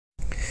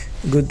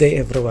Good day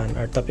everyone.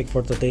 Our topic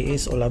for today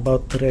is all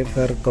about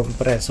reefer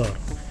compressor,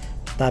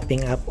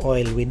 topping up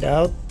oil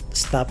without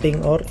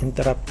stopping or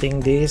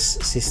interrupting this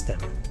system.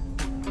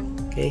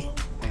 Okay,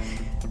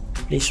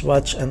 please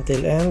watch until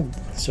end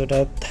so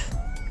that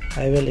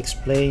I will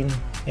explain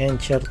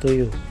and share to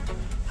you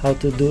how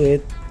to do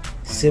it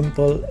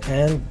simple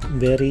and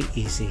very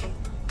easy.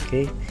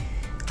 Okay,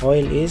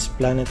 oil is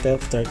Planet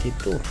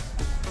F32,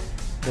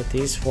 that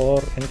is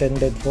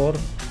intended for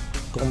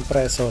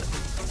compressor,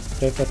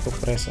 reefer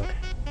compressor.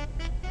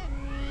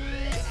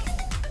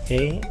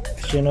 Okay,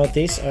 as you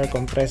notice, our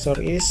compressor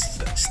is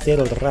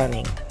still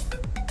running.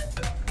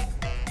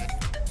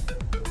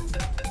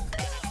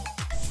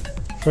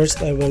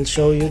 First, I will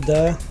show you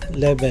the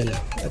level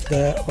of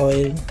the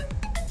oil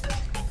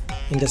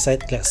in the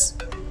sight glass.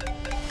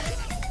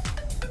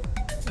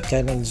 I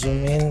cannot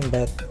zoom in,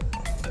 but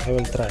I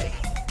will try.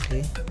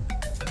 Okay,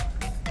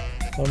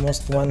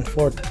 almost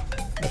 1/4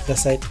 of the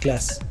sight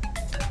glass.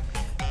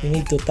 You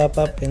need to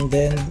top up, and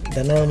then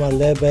the normal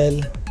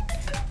level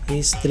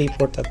is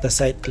 3/4 of the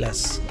sight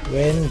glass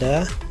when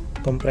the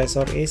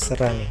compressor is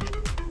running.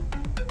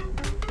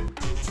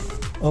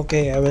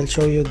 Okay, I will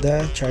show you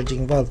the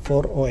charging valve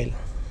for oil.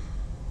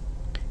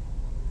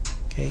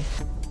 Okay,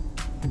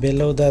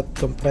 below that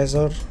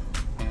compressor,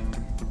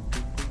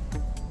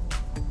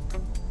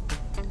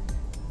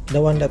 the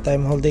one that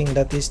I'm holding,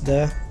 that is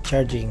the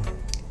charging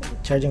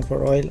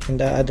for oil, and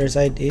the other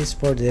side is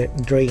for the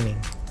draining.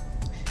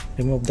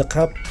 Remove the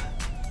cap.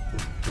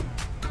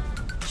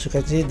 As you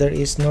can see, there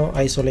is no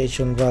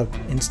isolation valve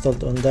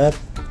installed on that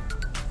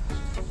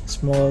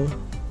small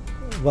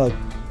valve.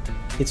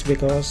 It's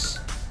because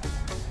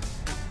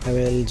I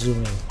will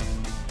zoom in.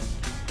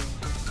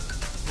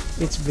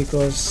 It's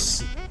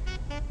because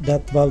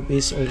that valve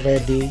is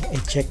already a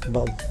check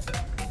valve.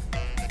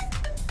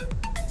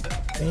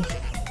 Okay,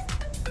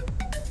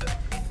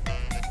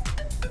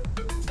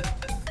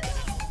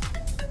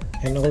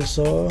 and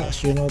also,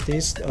 as you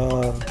noticed,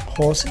 our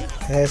hose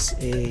has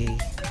a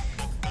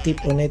tip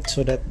on it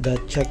so that the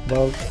check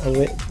valve,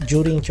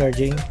 during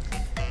charging,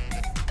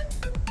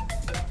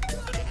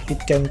 it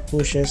can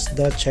pushes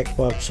the check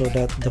valve so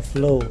that the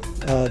flow,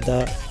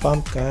 the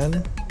pump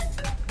can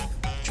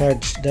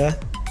charge the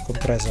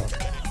compressor.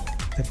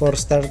 Before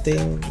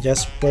starting,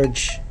 just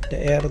purge the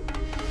air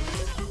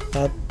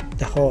at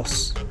the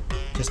hose.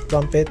 Just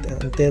pump it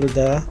until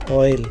the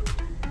oil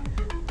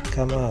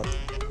come out.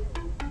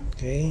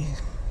 Okay,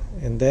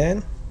 and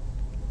then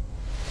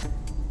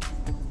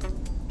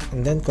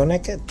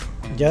connect it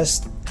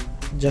just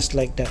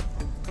like that.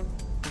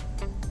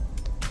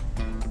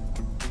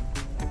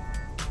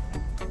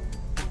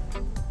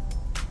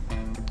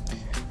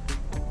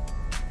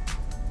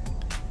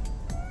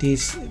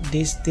 This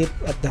tip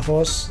at the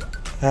hose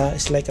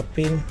is like a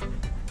pin.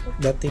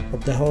 The tip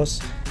of the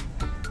hose,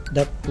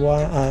 that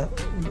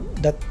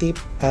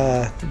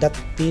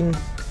pin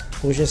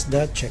pushes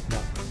the check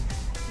valve.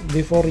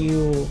 Before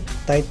you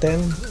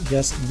tighten,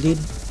 just bleed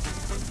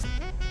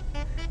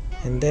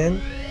and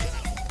then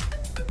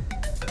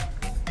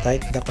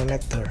tight the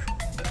connector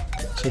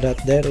so that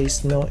there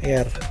is no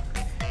air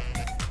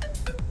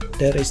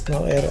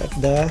at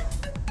the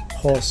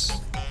hose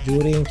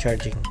during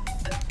charging.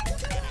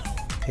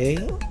 Okay,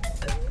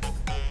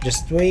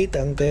 just wait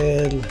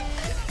until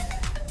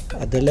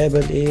the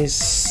level is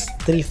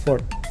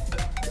 3/4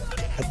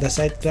 at the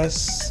sight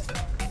glass.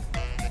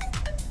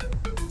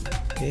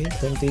 Okay,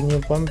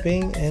 continue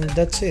pumping, and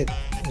that's it,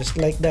 just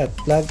like that.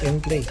 Plug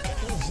and play.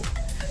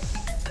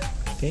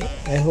 Okay,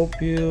 I hope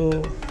you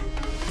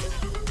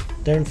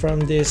learn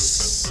from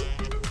this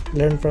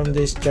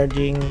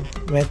charging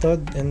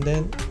method, and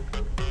then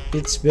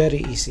it's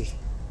very easy.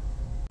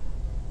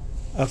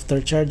 After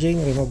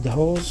charging, remove the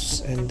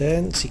hose and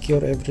then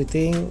secure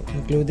everything,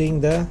 including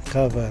the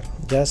cover.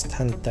 Just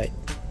hand tight.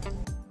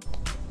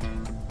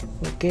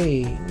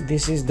 Okay,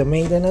 this is the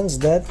maintenance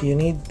that you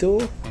need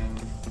to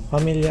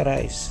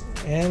familiarize,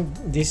 and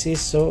this is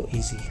so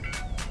easy.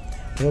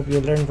 I hope you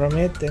learn from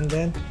it, and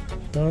then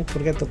don't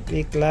forget to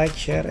click like,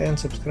 share, and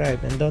subscribe,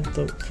 and don't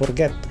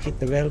forget to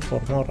hit the bell for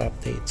more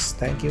updates.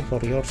 Thank you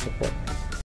for your support.